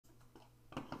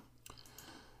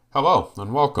Hello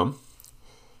and welcome.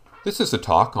 This is a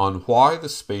talk on why the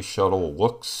Space Shuttle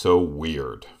looks so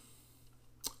weird.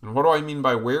 And what do I mean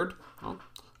by weird? Well,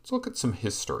 let's look at some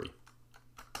history.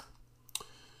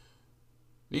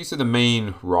 These are the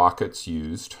main rockets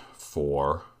used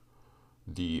for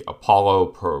the Apollo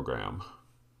program.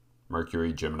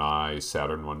 Mercury, Gemini,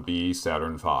 Saturn 1B,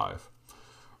 Saturn 5.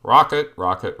 Rocket,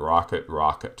 rocket, rocket,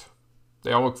 rocket.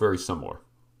 They all look very similar.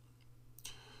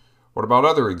 What about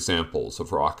other examples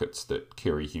of rockets that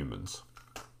carry humans?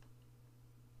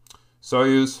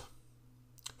 Soyuz,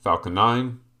 Falcon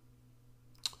 9,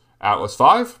 Atlas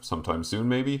V, sometime soon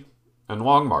maybe, and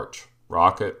Long March.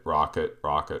 Rocket, rocket,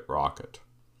 rocket, rocket.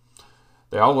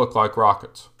 They all look like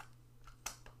rockets.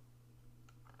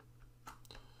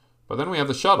 But then we have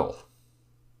the shuttle.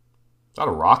 Is that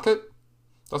a rocket?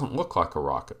 Doesn't look like a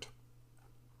rocket.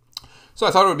 So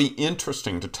I thought it would be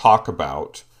interesting to talk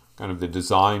about kind of the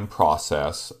design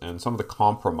process and some of the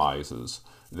compromises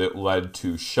that led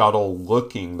to shuttle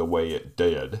looking the way it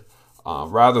did,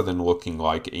 rather than looking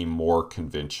like a more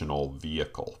conventional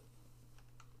vehicle.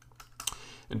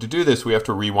 And to do this, we have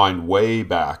to rewind way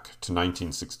back to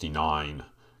 1969,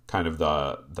 kind of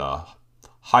the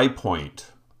high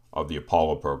point of the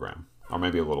Apollo program, or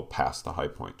maybe a little past the high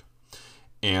point.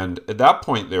 And at that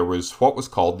point, there was what was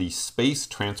called the Space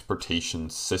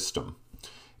Transportation System.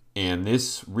 And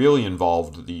this really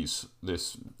involved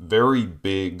this very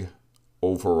big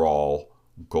overall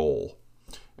goal.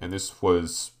 And this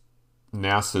was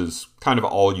NASA's kind of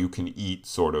all-you-can-eat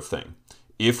sort of thing.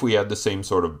 If we had the same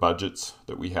sort of budgets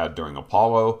that we had during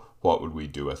Apollo, what would we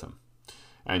do with them?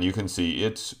 And you can see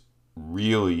it's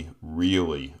really,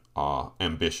 really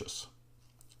ambitious.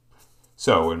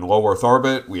 So in low Earth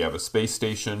orbit, we have a space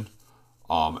station,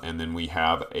 and then we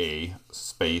have a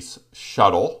space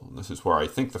shuttle. This is where I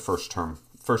think the first time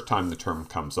the term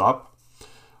comes up.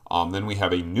 Then we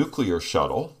have a nuclear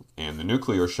shuttle, and the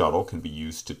nuclear shuttle can be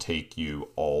used to take you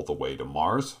all the way to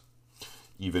Mars.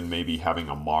 Even maybe having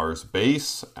a Mars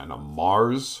base and a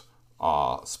Mars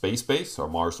space base or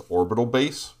Mars orbital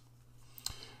base.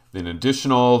 Then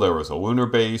additional, there was a lunar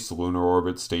base, lunar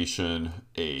orbit station,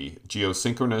 a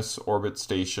geosynchronous orbit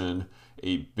station,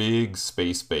 a big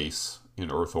space base in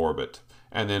Earth orbit,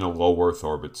 and then a low Earth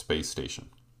orbit space station.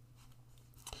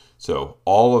 So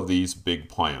all of these big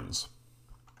plans.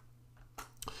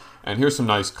 And here's some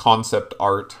nice concept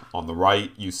art. On the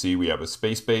right, you see we have a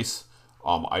space base.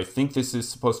 I think this is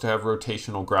supposed to have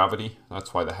rotational gravity.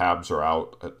 That's why the halves are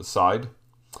out at the side.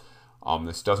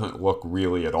 This doesn't look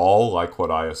really at all like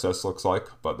what ISS looks like,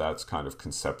 but that's kind of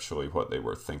conceptually what they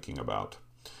were thinking about.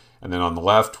 And then on the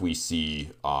left, we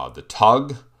see the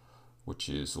tug, which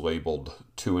is labeled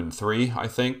 2 and 3, I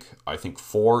think. I think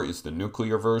 4 is the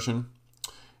nuclear version.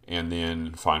 And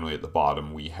then finally at the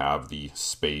bottom, we have the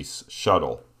space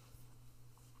shuttle,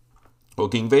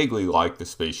 looking vaguely like the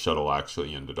space shuttle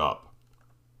actually ended up.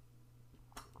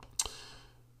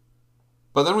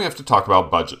 But then we have to talk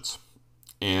about budgets.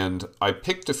 And I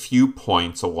picked a few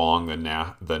points along the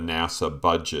NASA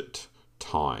budget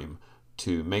time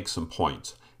to make some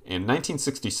points. And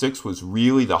 1966 was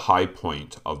really the high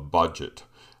point of budget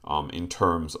in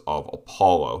terms of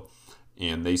Apollo.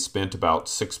 And they spent about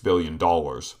 $6 billion in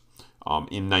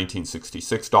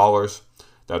 1966 dollars.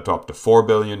 That dropped to $4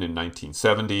 billion in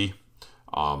 1970,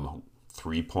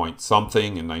 3 point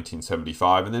something in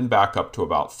 1975, and then back up to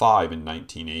about 5 in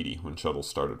 1980 when shuttles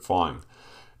started flying.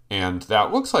 And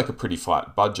that looks like a pretty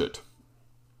flat budget.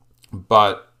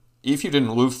 But if you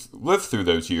didn't live through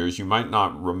those years, you might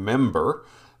not remember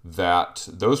that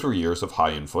those were years of high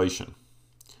inflation.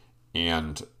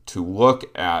 And to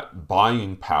look at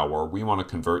buying power, we want to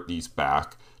convert these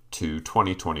back to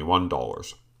 2021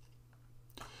 dollars.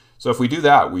 So if we do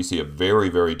that, we see a very,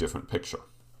 very different picture.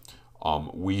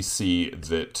 We see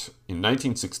that in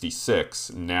 1966,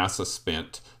 NASA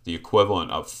spent the equivalent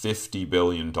of $50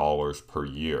 billion per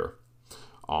year.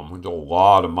 Which is a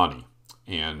lot of money.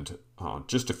 And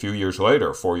just a few years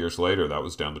later, 4 years later, that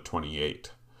was down to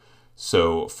 28.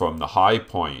 So from the high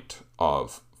point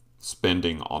of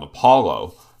spending on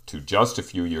Apollo to just a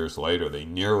few years later, they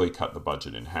nearly cut the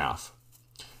budget in half.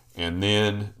 And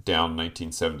then down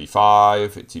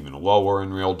 1975, it's even lower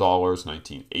in real dollars.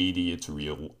 1980, it's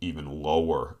even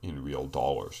lower in real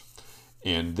dollars.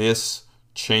 And this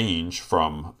change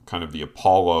from kind of the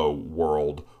Apollo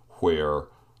world where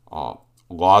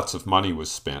lots of money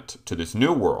was spent to this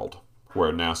new world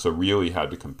where NASA really had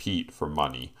to compete for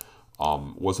money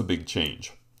was a big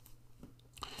change.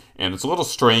 And it's a little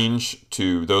strange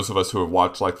to those of us who have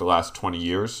watched like the last 20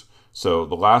 years. So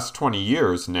the last 20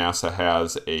 years, NASA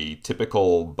has a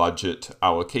typical budget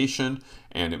allocation,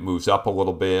 and it moves up a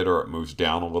little bit or it moves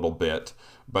down a little bit.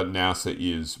 But NASA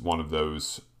is one of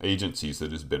those agencies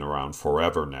that has been around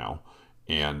forever now,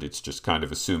 and it's just kind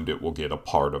of assumed it will get a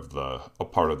part of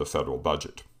the federal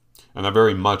budget. And that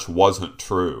very much wasn't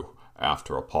true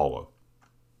after Apollo.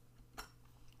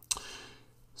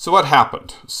 So what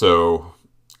happened? So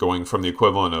going from the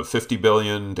equivalent of 50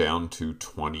 billion down to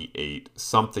 28,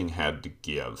 something had to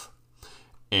give.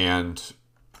 And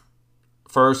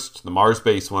first, the Mars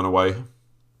base went away.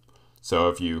 So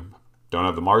if you don't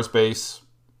have the Mars base,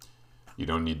 you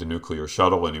don't need the nuclear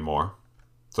shuttle anymore.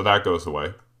 So that goes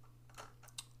away.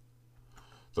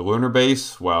 The lunar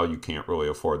base, well, you can't really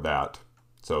afford that.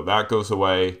 So that goes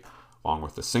away, along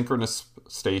with the synchronous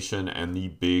station and the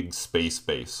big space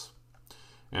base.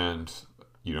 And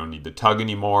you don't need the tug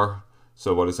anymore.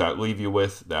 So what does that leave you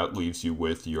with? That leaves you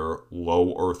with your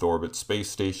low Earth orbit space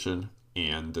station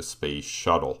and the Space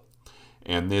Shuttle.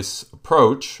 And this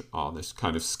approach, this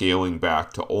kind of scaling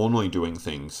back to only doing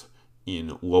things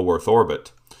in low Earth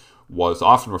orbit, was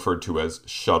often referred to as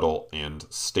shuttle and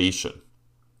station.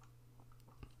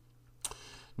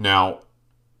 Now,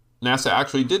 NASA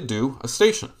actually did do a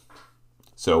station.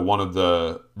 So one of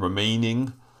the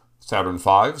remaining Saturn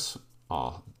V's,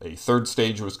 a third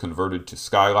stage was converted to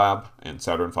Skylab, and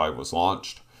Saturn V was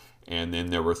launched. And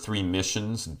then there were 3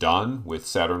 missions done with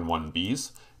Saturn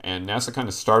 1Bs, and NASA kind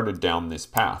of started down this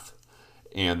path.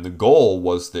 And the goal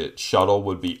was that shuttle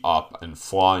would be up and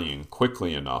flying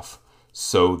quickly enough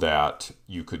so that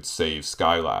you could save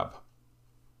Skylab.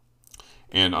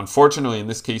 And unfortunately, in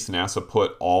this case, NASA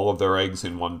put all of their eggs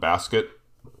in one basket,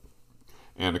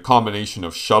 and a combination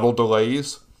of shuttle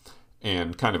delays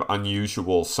and kind of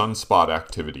unusual sunspot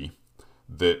activity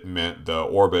that meant the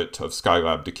orbit of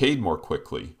Skylab decayed more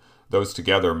quickly. Those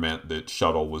together meant that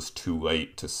shuttle was too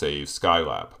late to save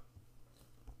Skylab.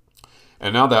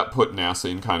 And now that put NASA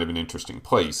in kind of an interesting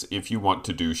place. If you want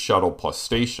to do shuttle plus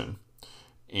station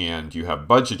and you have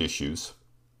budget issues,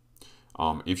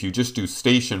 if you just do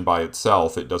station by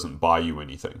itself, it doesn't buy you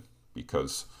anything,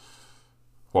 because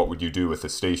what would you do with a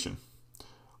station?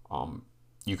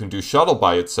 You can do shuttle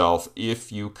by itself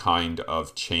if you kind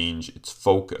of change its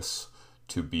focus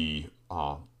to be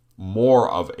more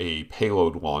of a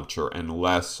payload launcher and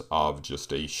less of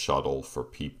just a shuttle for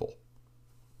people.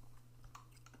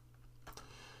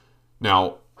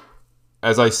 Now,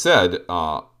 as I said,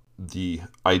 the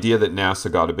idea that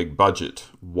NASA got a big budget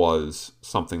was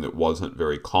something that wasn't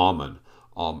very common.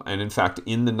 And in fact,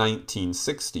 in the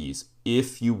 1960s,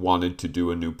 if you wanted to do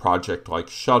a new project like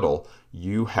shuttle,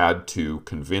 you had to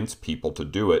convince people to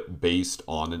do it based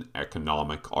on an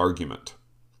economic argument.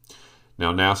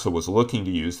 Now, NASA was looking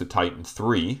to use the Titan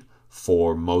III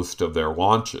for most of their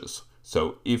launches.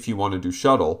 So if you want to do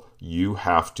shuttle, you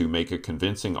have to make a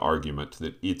convincing argument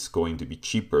that it's going to be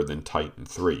cheaper than Titan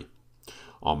III.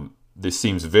 This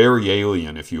seems very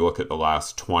alien if you look at the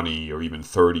last 20 or even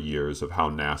 30 years of how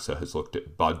NASA has looked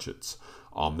at budgets.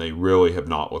 They really have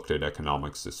not looked at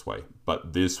economics this way,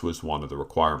 but this was one of the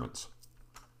requirements.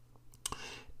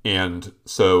 And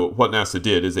so what NASA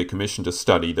did is they commissioned a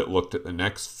study that looked at the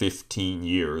next 15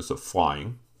 years of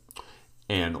flying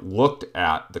and looked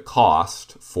at the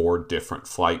cost for different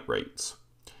flight rates.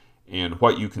 And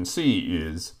what you can see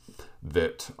is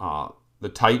that the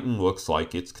Titan looks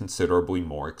like it's considerably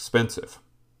more expensive.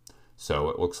 So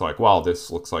it looks like, well, this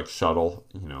looks like shuttle,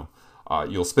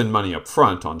 you'll spend money up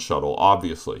front on shuttle,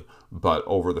 obviously, but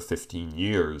over the 15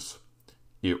 years,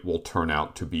 it will turn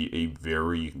out to be a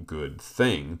very good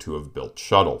thing to have built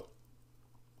shuttle.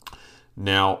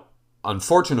 Now,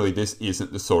 unfortunately, this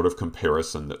isn't the sort of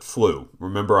comparison that flew.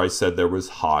 Remember, I said there was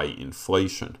high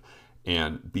inflation.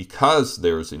 And because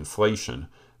there's inflation,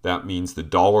 that means the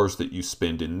dollars that you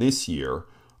spend in this year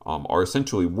are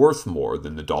essentially worth more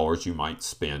than the dollars you might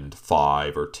spend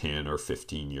 5 or 10 or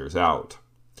 15 years out.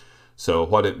 So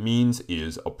what it means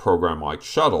is a program like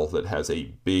shuttle that has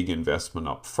a big investment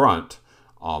up front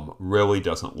really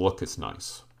doesn't look as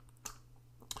nice.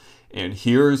 And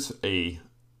here's a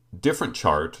different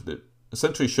chart that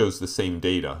essentially shows the same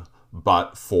data,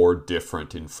 but for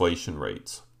different inflation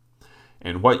rates.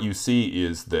 And what you see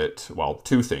is that, well,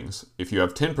 2 things. If you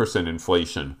have 10%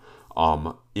 inflation,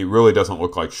 it really doesn't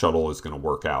look like shuttle is going to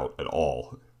work out at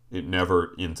all. It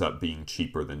never ends up being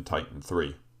cheaper than Titan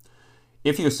III.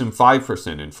 If you assume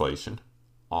 5% inflation,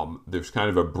 there's kind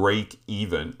of a break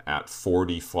even at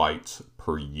 40 flights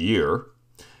per year.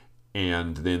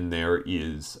 And then there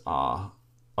is a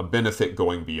benefit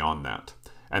going beyond that.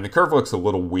 And the curve looks a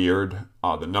little weird.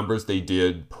 The numbers they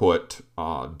did put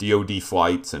DoD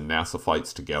flights and NASA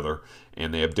flights together,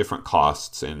 and they have different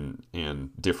costs and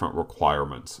different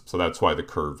requirements. So that's why the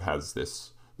curve has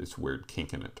this this weird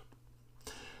kink in it.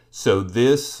 So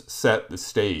this set the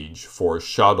stage for a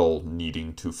shuttle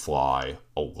needing to fly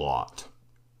a lot.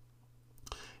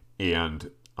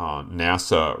 And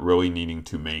NASA really needing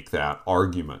to make that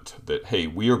argument that, hey,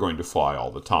 we are going to fly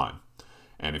all the time.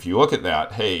 And if you look at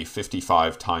that, hey,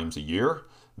 55 times a year,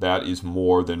 that is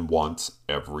more than once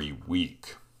every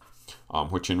week,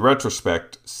 which in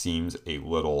retrospect seems a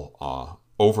little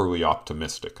overly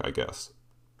optimistic, I guess.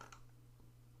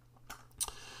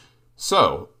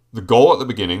 So the goal at the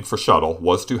beginning for shuttle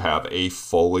was to have a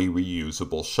fully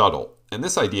reusable shuttle. And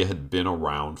this idea had been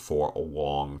around for a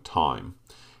long time.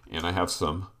 And I have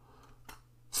some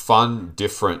fun,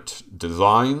 different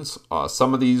designs.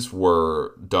 Some of these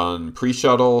were done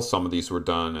pre-shuttle. Some of these were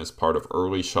done as part of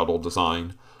early shuttle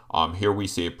design. Here we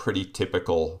see a pretty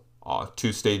typical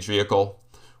two-stage vehicle.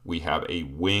 We have a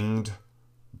winged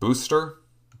booster,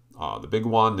 the big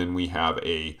one. Then we have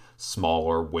a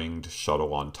smaller winged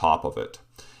shuttle on top of it.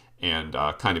 And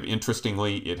kind of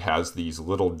interestingly, it has these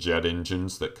little jet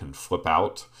engines that can flip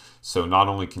out. So not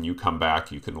only can you come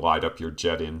back, you can light up your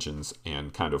jet engines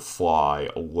and kind of fly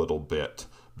a little bit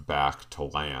back to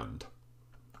land.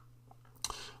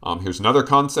 Here's another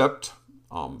concept,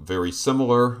 very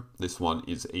similar. This one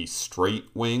is a straight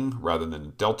wing rather than a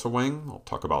delta wing. I'll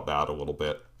talk about that a little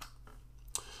bit.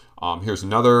 Here's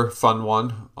another fun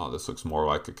one. This looks more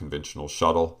like a conventional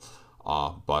shuttle,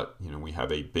 but we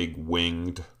have a big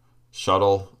winged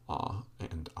shuttle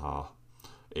and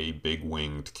a big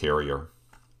winged carrier.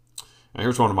 And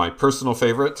here's one of my personal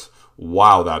favorites.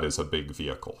 Wow, that is a big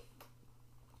vehicle.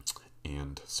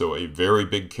 And so a very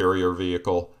big carrier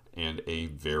vehicle and a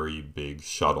very big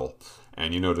shuttle.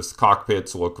 And you notice the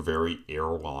cockpits look very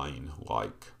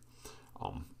airline-like.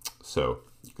 So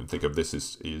you can think of this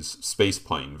as space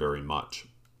plane very much.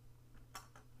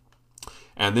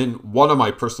 And then one of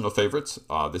my personal favorites,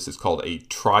 this is called a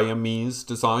triamese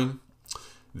design.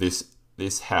 This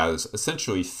has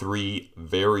essentially three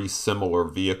very similar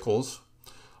vehicles.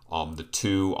 The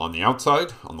two on the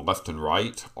outside, on the left and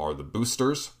right, are the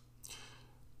boosters.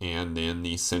 And then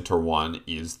the center one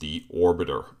is the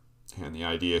orbiter. And the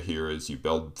idea here is you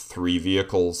build three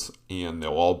vehicles and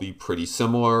they'll all be pretty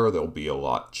similar. They'll be a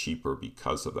lot cheaper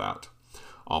because of that.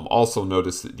 Also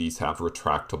notice that these have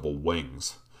retractable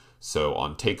wings. So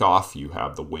on takeoff, you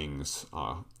have the wings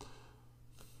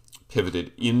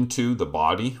pivoted into the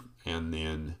body, and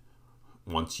then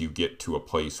once you get to a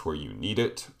place where you need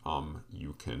it,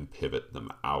 you can pivot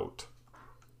them out.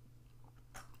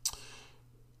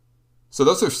 So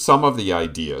those are some of the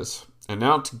ideas. And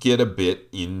now to get a bit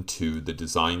into the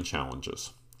design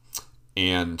challenges.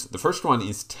 And the first one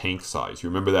is tank size. You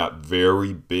remember that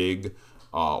very big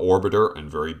orbiter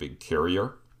and very big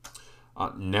carrier?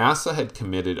 NASA had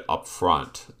committed up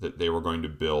front that they were going to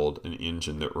build an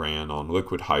engine that ran on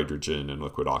liquid hydrogen and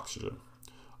liquid oxygen,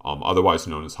 otherwise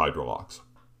known as hydrolox.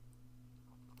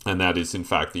 And that is, in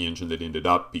fact, the engine that ended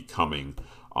up becoming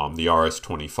the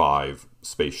RS-25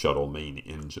 Space Shuttle main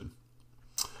engine.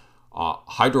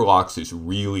 Hydrolox is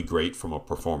really great from a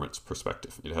performance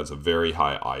perspective. It has a very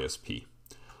high ISP.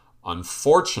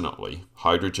 Unfortunately,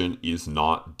 hydrogen is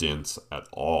not dense at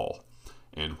all.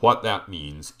 And what that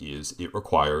means is it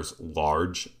requires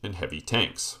large and heavy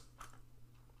tanks.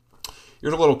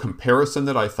 Here's a little comparison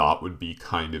that I thought would be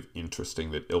kind of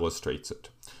interesting that illustrates it.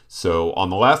 So on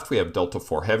the left, we have Delta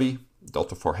IV Heavy.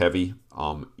 Delta IV Heavy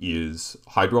is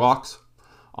hydrolox.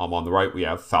 On the right, we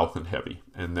have Falcon Heavy,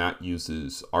 and that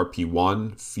uses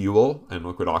RP1 fuel and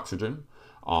liquid oxygen,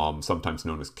 sometimes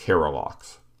known as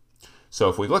Kerolox. So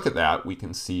if we look at that, we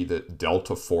can see that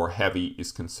Delta IV Heavy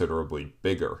is considerably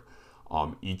bigger.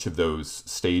 Each of those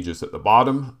stages at the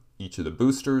bottom, each of the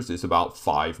boosters is about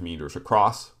 5 meters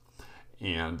across,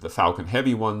 and the Falcon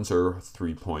Heavy ones are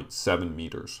 3.7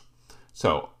 meters.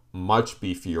 So much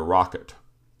beefier rocket.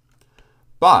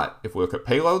 But if we look at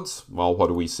payloads, well, what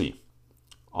do we see?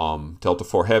 Delta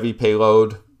IV Heavy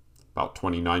payload, about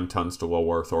 29 tons to low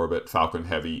Earth orbit. Falcon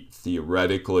Heavy,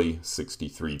 theoretically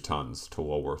 63 tons to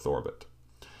low Earth orbit.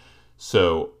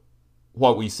 So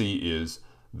what we see is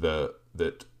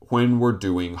that when we're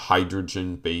doing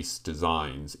hydrogen-based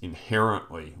designs,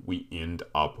 inherently we end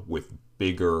up with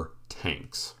bigger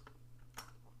tanks.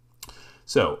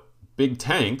 So big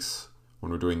tanks,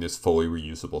 when we're doing this fully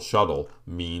reusable shuttle,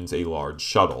 means a large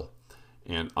shuttle.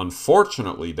 And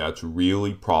unfortunately, that's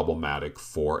really problematic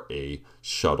for a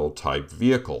shuttle-type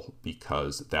vehicle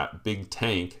because that big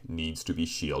tank needs to be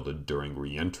shielded during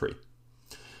re-entry.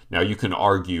 Now, you can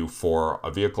argue for a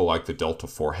vehicle like the Delta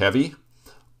IV Heavy,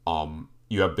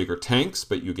 you have bigger tanks,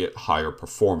 but you get higher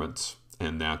performance,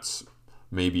 and that's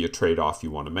maybe a trade-off you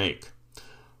want to make.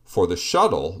 For the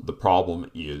shuttle, the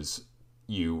problem is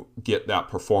you get that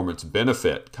performance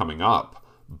benefit coming up,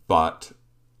 but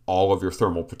all of your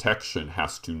thermal protection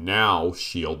has to now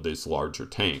shield this larger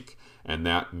tank. And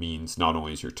that means not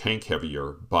only is your tank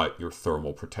heavier, but your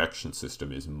thermal protection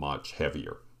system is much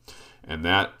heavier. And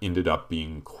that ended up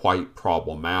being quite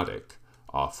problematic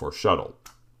for shuttle.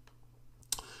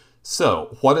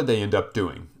 So what did they end up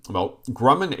doing? Well,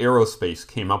 Grumman Aerospace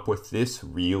came up with this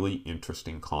really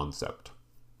interesting concept.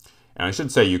 And I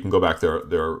should say you can go back there.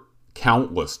 There are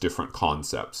countless different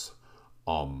concepts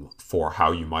for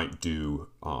how you might do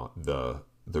the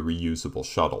reusable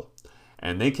shuttle.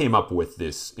 And they came up with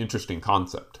this interesting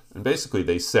concept. And basically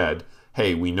they said,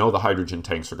 hey, we know the hydrogen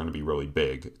tanks are going to be really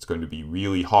big. It's going to be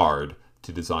really hard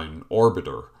to design an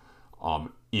orbiter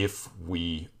if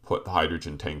we put the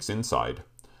hydrogen tanks inside.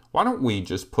 Why don't we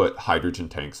just put hydrogen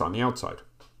tanks on the outside?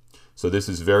 So this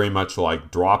is very much like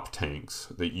drop tanks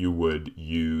that you would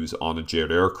use on a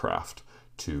jet aircraft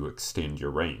to extend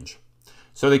your range.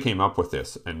 So they came up with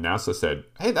this, and NASA said,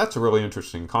 hey, that's a really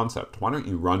interesting concept. Why don't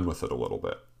you run with it a little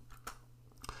bit?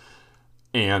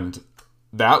 And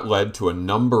that led to a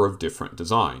number of different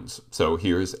designs. So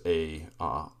here's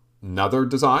another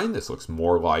design. This looks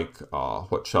more like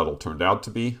what shuttle turned out to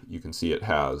be. You can see it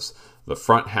has the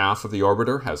front half of the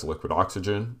orbiter has liquid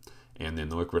oxygen, and then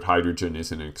the liquid hydrogen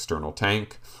is in an external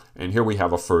tank. And here we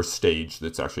have a first stage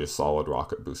that's actually a solid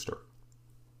rocket booster.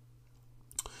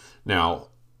 Now,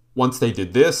 once they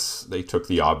did this, they took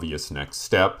the obvious next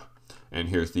step. And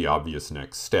here's the obvious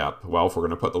next step. Well, if we're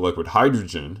going to put the liquid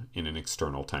hydrogen in an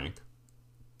external tank,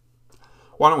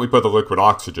 why don't we put the liquid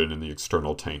oxygen in the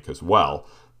external tank as well?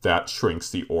 That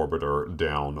shrinks the orbiter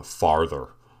down farther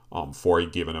for a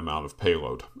given amount of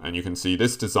payload. And you can see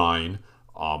this design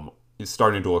is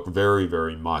starting to look very,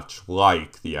 very much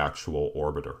like the actual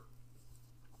orbiter.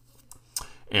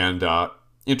 And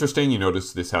interesting, you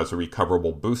notice this has a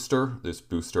recoverable booster. This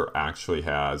booster actually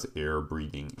has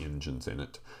air-breathing engines in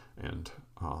it. And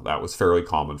that was fairly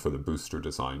common for the booster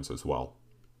designs as well.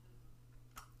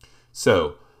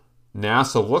 So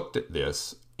NASA looked at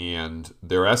this, and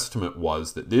their estimate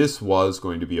was that this was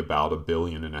going to be about $1.5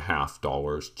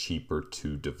 billion cheaper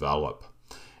to develop.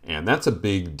 And that's a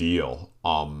big deal.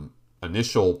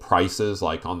 Initial prices,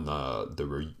 like on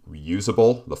the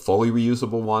reusable, the fully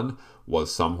reusable one,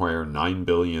 was somewhere $9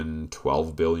 billion,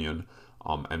 $12 billion.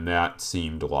 And that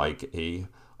seemed like a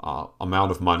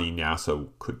amount of money NASA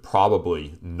could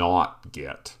probably not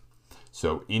get.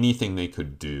 So anything they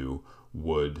could do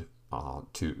would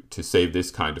to save this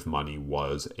kind of money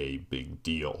was a big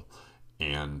deal.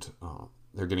 And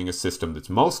they're getting a system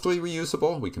that's mostly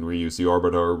reusable. We can reuse the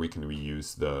orbiter, we can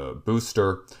reuse the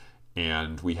booster,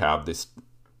 and we have this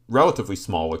relatively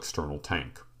small external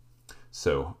tank.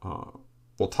 So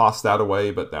we'll toss that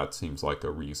away, but that seems like a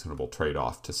reasonable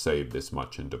trade-off to save this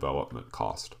much in development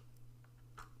cost.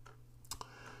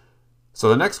 So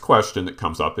the next question that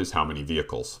comes up is how many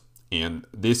vehicles? And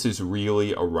this is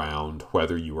really around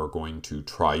whether you are going to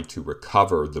try to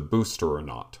recover the booster or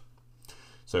not.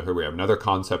 So here we have another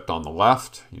concept on the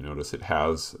left. You notice it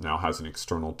now has an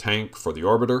external tank for the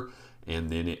orbiter, and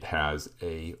then it has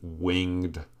a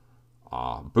winged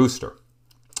booster.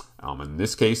 In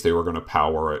this case, they were going to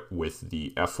power it with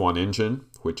the F1 engine,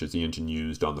 which is the engine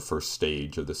used on the first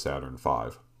stage of the Saturn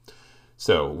V.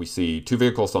 So we see two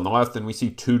vehicles on the left, and we see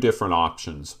two different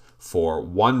options for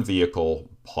one vehicle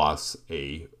plus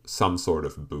some sort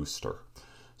of booster.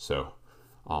 So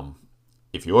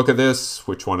if you look at this,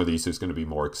 which one of these is going to be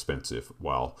more expensive?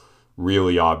 Well,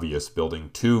 really obvious,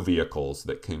 building two vehicles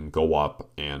that can go up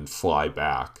and fly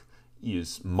back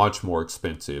is much more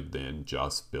expensive than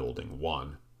just building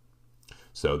one.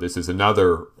 So this is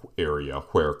another area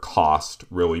where cost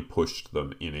really pushed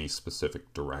them in a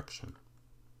specific direction.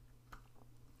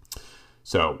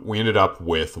 So we ended up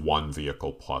with one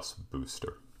vehicle plus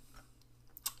booster.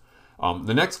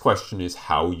 The next question is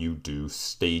how you do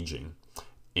staging.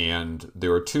 And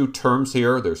there are two terms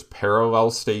here. There's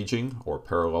parallel staging or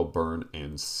parallel burn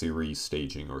and series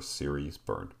staging or series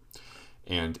burn.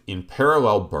 And in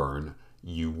parallel burn,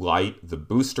 you light the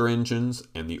booster engines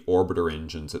and the orbiter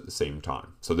engines at the same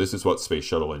time. So this is what Space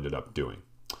Shuttle ended up doing.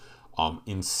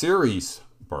 In series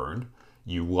burn,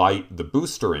 you light the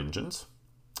booster engines,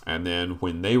 and then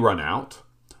when they run out,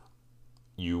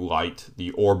 you light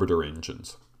the orbiter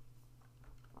engines.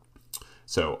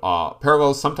 So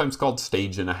parallel is sometimes called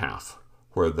stage and a half,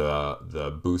 where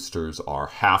the boosters are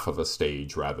half of a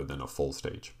stage rather than a full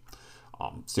stage.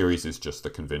 Series is just the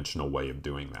conventional way of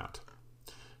doing that.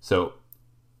 So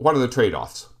what are the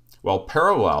trade-offs? Well,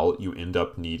 parallel, you end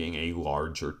up needing a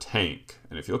larger tank.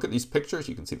 And if you look at these pictures,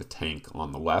 you can see the tank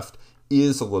on the left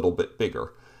is a little bit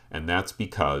bigger, and that's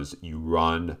because you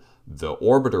run the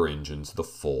orbiter engines the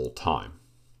full time.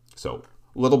 So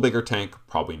a little bigger tank,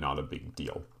 probably not a big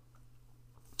deal.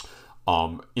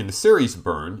 In the series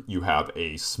burn, you have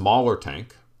a smaller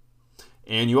tank,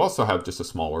 and you also have just a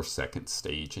smaller second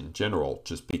stage in general,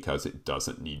 just because it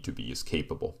doesn't need to be as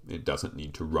capable. It doesn't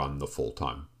need to run the full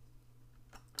time.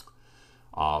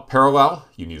 Parallel,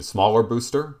 you need a smaller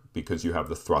booster because you have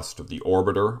the thrust of the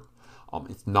orbiter.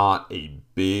 It's not a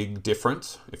big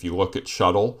difference. If you look at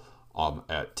shuttle,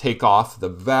 at takeoff, the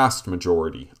vast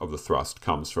majority of the thrust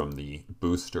comes from the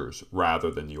boosters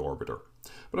rather than the orbiter,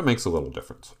 but it makes a little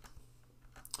difference.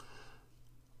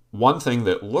 One thing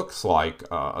that looks like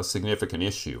a significant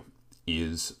issue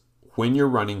is when you're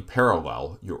running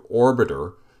parallel, your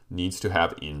orbiter needs to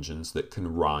have engines that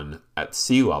can run at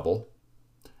sea level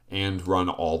and run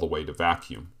all the way to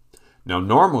vacuum. Now,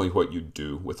 normally what you'd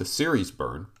do with a series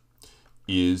burn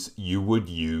is you would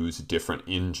use different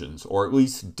engines, or at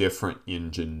least different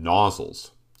engine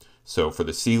nozzles. So for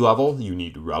the sea level, you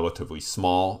need relatively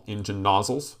small engine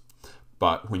nozzles,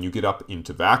 but when you get up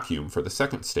into vacuum for the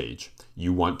second stage,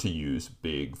 you want to use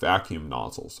big vacuum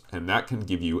nozzles, and that can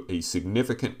give you a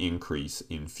significant increase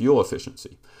in fuel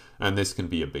efficiency, and this can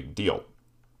be a big deal.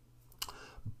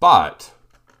 But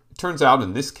it turns out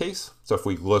in this case, so if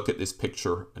we look at this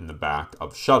picture in the back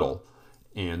of shuttle,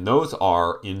 and those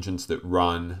are engines that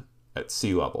run at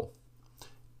sea level,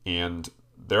 and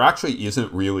there actually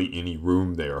isn't really any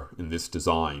room there in this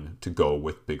design to go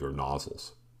with bigger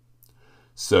nozzles.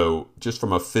 So just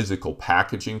from a physical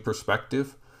packaging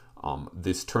perspective,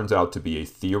 this turns out to be a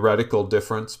theoretical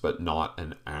difference, but not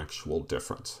an actual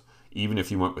difference. Even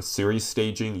if you went with series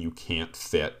staging, you can't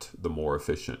fit the more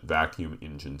efficient vacuum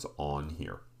engines on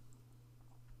here.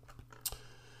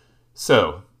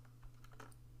 So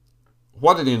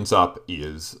what it ends up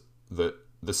is that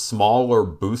the smaller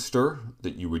booster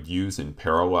that you would use in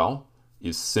parallel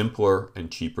is simpler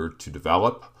and cheaper to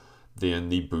develop than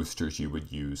the boosters you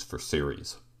would use for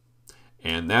series.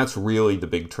 And that's really the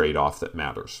big trade-off that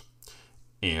matters.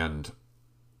 And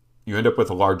you end up with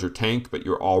a larger tank, but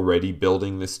you're already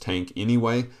building this tank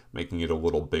anyway. Making it a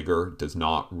little bigger does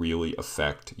not really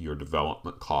affect your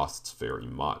development costs very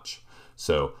much.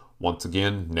 So once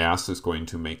again, NASA is going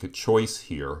to make a choice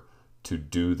here to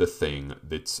do the thing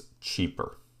that's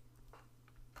cheaper.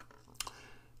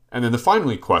 And then the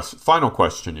final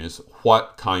question is,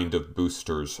 what kind of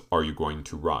boosters are you going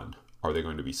to run? Are they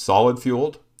going to be solid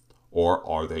fueled, or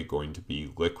are they going to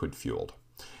be liquid fueled?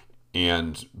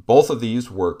 And both of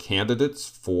these were candidates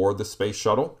for the Space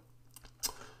Shuttle.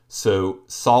 So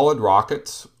solid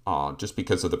rockets, just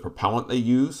because of the propellant they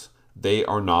use, they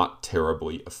are not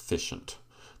terribly efficient.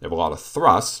 They have a lot of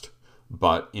thrust,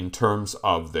 but in terms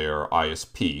of their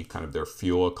ISP, kind of their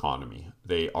fuel economy,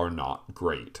 they are not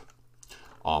great.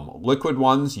 Liquid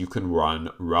ones, you can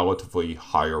run relatively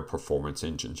higher performance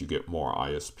engines. You get more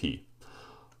ISP.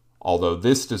 Although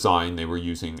this design, they were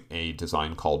using a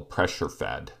design called pressure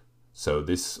fed. So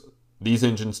these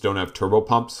engines don't have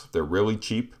turbopumps. They're really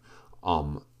cheap,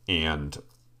 and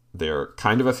they're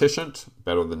kind of efficient,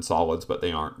 better than solids, but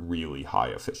they aren't really high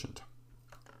efficient.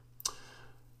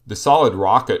 The solid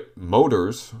rocket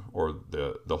motors, or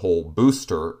the whole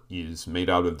booster, is made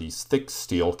out of these thick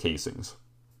steel casings.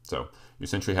 So you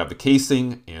essentially have the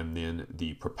casing, and then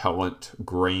the propellant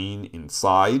grain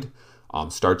inside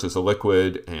starts as a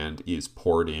liquid and is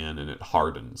poured in, and it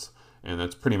hardens. And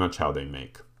that's pretty much how they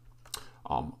make.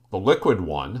 The liquid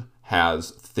one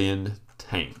has thin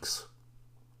tanks.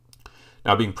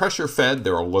 Now, being pressure fed,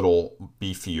 they're a little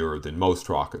beefier than most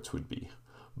rockets would be,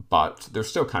 but they're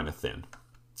still kind of thin.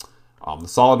 The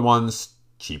solid ones,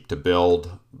 cheap to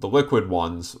build. The liquid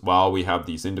ones, well, we have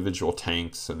these individual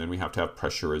tanks, and then we have to have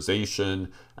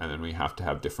pressurization, and then we have to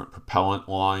have different propellant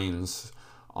lines,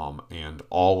 and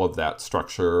all of that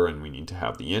structure, and we need to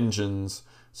have the engines.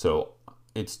 So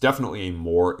it's definitely a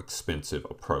more expensive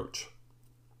approach.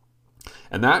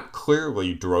 And that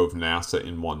clearly drove NASA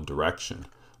in one direction.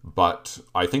 But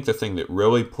I think the thing that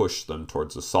really pushed them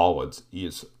towards the solids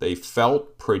is they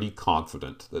felt pretty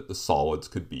confident that the solids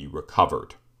could be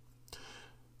recovered.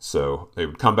 So they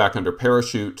would come back under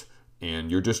parachute, and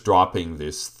you're just dropping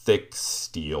this thick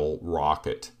steel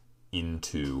rocket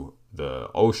into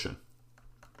the ocean.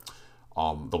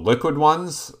 The liquid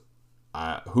ones,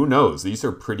 who knows? These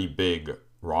are pretty big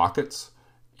rockets,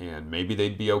 and maybe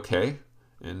they'd be okay,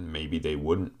 and maybe they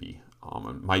wouldn't be.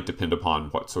 It might depend upon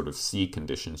what sort of sea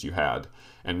conditions you had.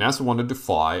 And NASA wanted to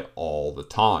fly all the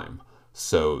time,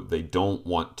 so they don't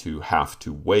want to have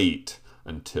to wait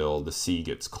until the sea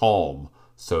gets calm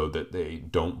so that they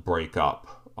don't break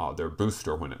up their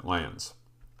booster when it lands.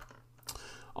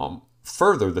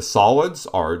 Further, the solids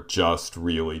are just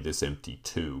really this empty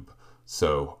tube.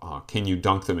 So can you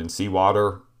dunk them in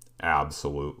seawater?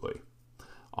 Absolutely.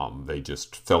 They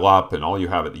just fill up, and all you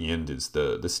have at the end is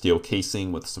the steel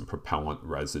casing with some propellant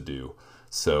residue.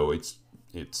 So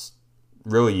it's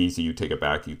really easy. You take it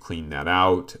back, you clean that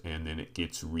out, and then it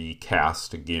gets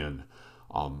recast again.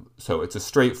 So it's a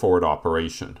straightforward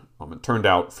operation. It turned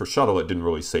out for shuttle it didn't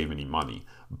really save any money,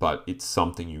 but it's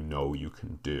something you know you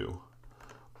can do.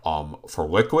 For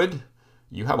liquid,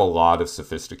 you have a lot of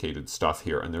sophisticated stuff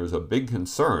here, and there's a big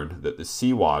concern that the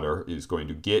seawater is going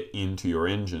to get into your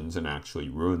engines and actually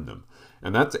ruin them.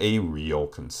 And that's a real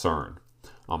concern.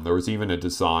 There was even a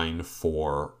design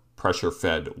for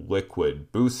pressure-fed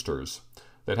liquid boosters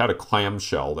that had a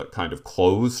clamshell that kind of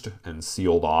closed and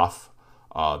sealed off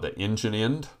the engine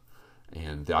end.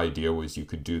 And the idea was you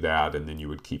could do that and then you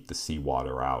would keep the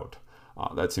seawater out.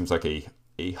 That seems like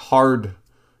a hard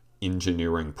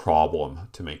engineering problem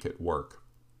to make it work.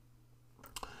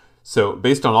 So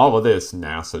based on all of this,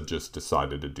 NASA just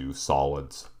decided to do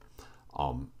solids.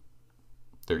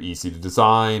 They're easy to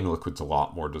design. Liquid's a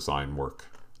lot more design work.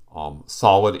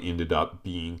 Solid ended up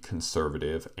being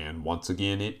conservative, and once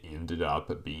again it ended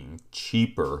up being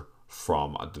cheaper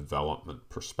from a development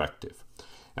perspective.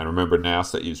 And remember,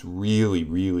 NASA is really,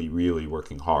 really, really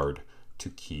working hard to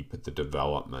keep the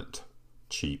development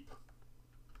cheap.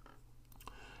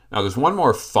 Now there's one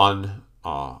more fun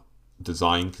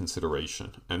design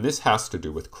consideration, and this has to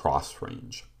do with cross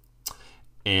range.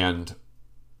 And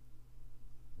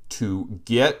to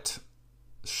get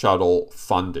shuttle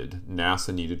funded,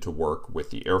 NASA needed to work with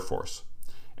the Air Force.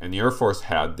 And the Air Force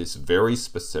had this very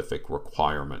specific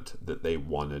requirement that they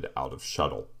wanted out of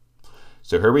shuttle.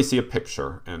 So here we see a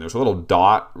picture, and there's a little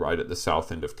dot right at the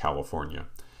south end of California.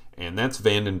 And that's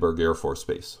Vandenberg Air Force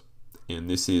Base. And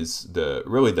this is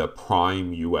really the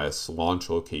prime US launch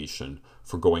location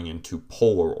for going into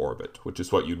polar orbit, which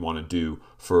is what you'd want to do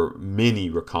for many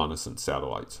reconnaissance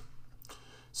satellites.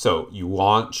 So you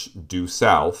launch due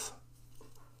south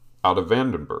out of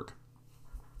Vandenberg.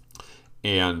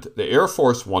 And the Air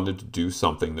Force wanted to do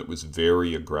something that was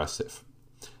very aggressive.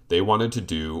 They wanted to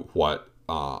do what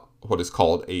is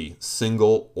called a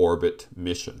single orbit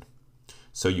mission.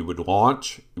 So you would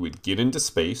launch, you would get into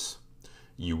space,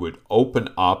 you would open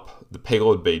up the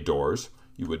payload bay doors,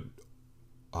 you would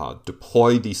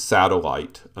deploy the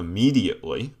satellite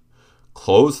immediately,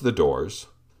 close the doors,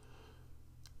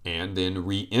 and then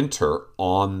re-enter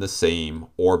on the same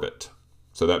orbit.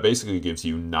 So that basically gives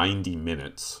you 90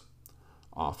 minutes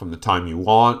from the time you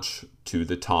launch to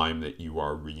the time that you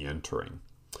are re-entering,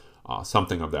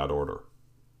 something of that order.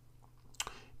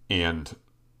 And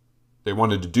they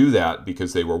wanted to do that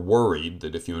because they were worried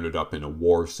that if you ended up in a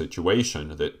war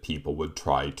situation, that people would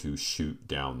try to shoot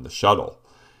down the shuttle.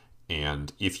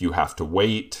 And if you have to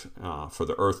wait for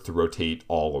the Earth to rotate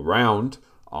all around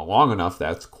long enough,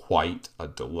 that's quite a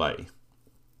delay.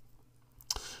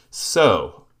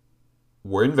 So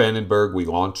we're in Vandenberg. We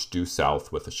launched due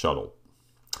south with a shuttle.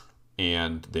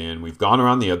 And then we've gone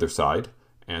around the other side,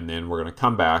 and then we're going to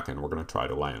come back and we're going to try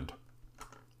to land.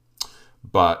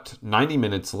 But 90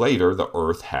 minutes later, the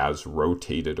Earth has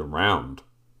rotated around.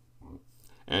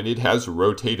 And it has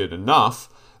rotated enough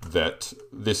that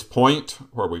this point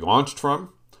where we launched from,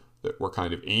 that we're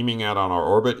kind of aiming at on our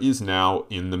orbit, is now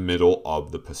in the middle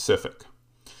of the Pacific.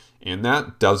 And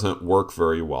that doesn't work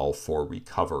very well for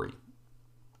recovery.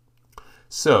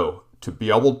 So to be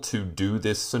able to do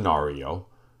this scenario,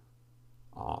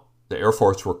 the Air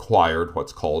Force required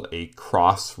what's called a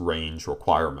cross-range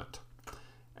requirement.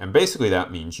 And basically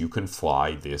that means you can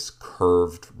fly this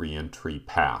curved reentry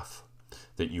path,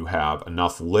 that you have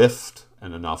enough lift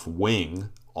and enough wing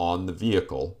on the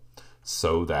vehicle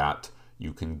so that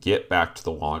you can get back to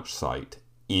the launch site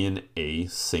in a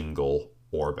single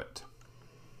orbit.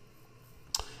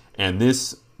 And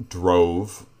this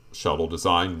drove shuttle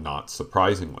design, not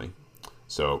surprisingly.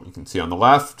 So you can see on the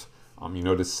left, you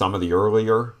notice some of the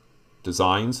earlier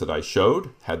designs that I showed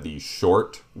had these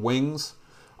short wings,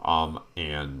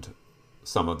 and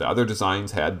some of the other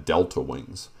designs had delta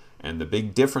wings. And the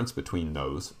big difference between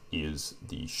those is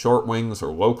the short wings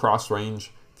or low cross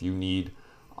range. If you need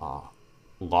a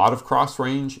lot of cross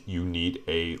range, you need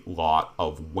a lot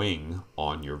of wing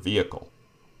on your vehicle.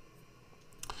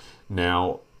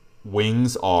 Now,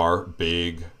 wings are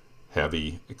big,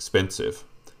 heavy, expensive.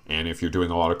 And if you're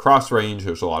doing a lot of cross range,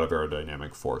 there's a lot of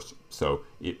aerodynamic force. So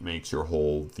it makes your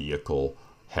whole vehicle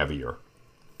heavier.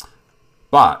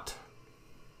 But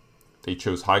they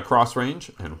chose high cross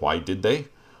range. And why did they?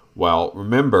 Well,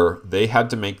 remember, they had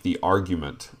to make the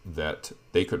argument that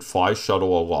they could fly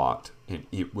shuttle a lot and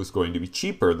it was going to be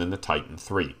cheaper than the Titan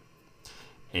III.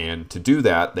 And to do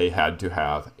that, they had to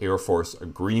have Air Force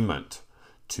agreement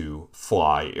to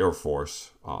fly Air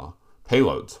Force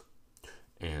payloads.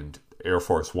 And Air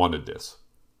Force wanted this.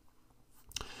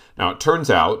 Now, it turns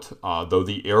out, though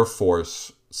the Air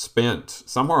Force spent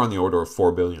somewhere on the order of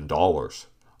 $4 billion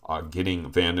getting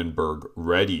Vandenberg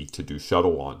ready to do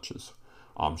shuttle launches,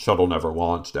 shuttle never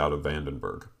launched out of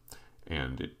Vandenberg.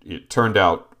 And it turned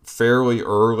out fairly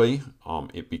early,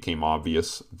 it became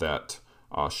obvious that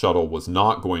shuttle was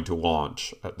not going to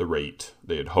launch at the rate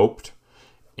they had hoped,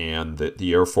 and that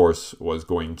the Air Force was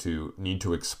going to need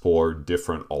to explore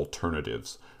different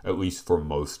alternatives, at least for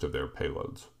most of their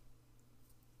payloads.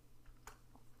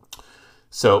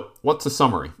 So what's the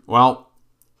summary? Well,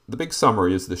 the big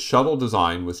summary is the shuttle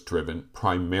design was driven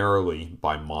primarily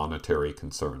by monetary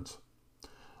concerns,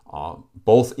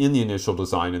 both in the initial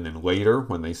design and then later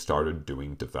when they started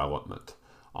doing development.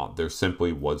 There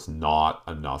simply was not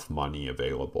enough money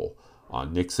available.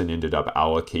 Nixon ended up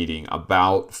allocating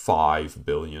about $5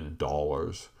 billion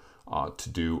to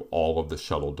do all of the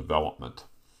shuttle development.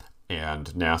 And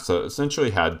NASA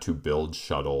essentially had to build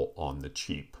shuttle on the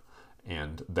cheap.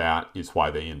 And that is why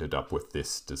they ended up with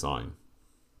this design.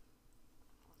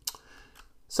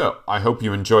 So I hope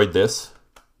you enjoyed this.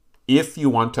 If you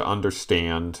want to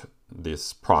understand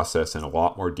this process in a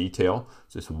lot more detail,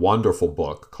 there's this wonderful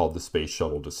book called The Space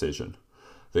Shuttle Decision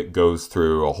that goes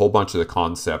through a whole bunch of the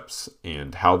concepts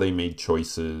and how they made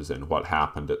choices and what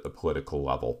happened at the political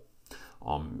level.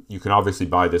 You can obviously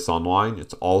buy this online.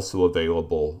 It's also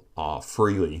available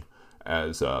freely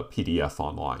as a PDF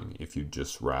online if you'd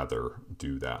just rather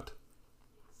do that.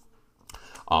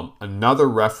 Another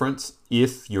reference,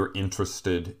 if you're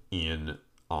interested in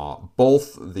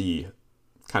both the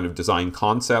kind of design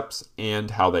concepts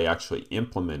and how they actually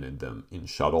implemented them in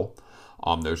shuttle,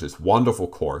 there's this wonderful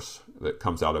course that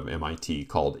comes out of MIT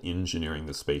called Engineering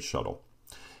the Space Shuttle.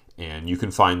 And you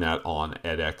can find that on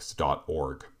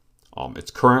edX.org.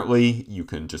 It's currently, you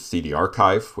can just see the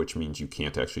archive, which means you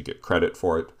can't actually get credit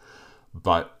for it.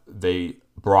 But they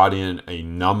brought in a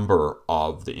number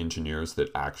of the engineers that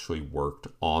actually worked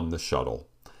on the shuttle.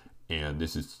 And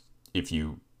this is, if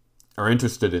you are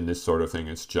interested in this sort of thing,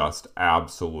 it's just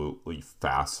absolutely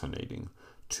fascinating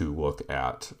to look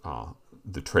at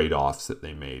the trade-offs that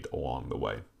they made along the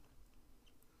way.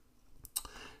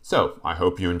 So I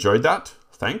hope you enjoyed that.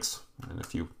 Thanks. And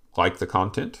if you like the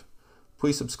content,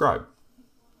 please subscribe.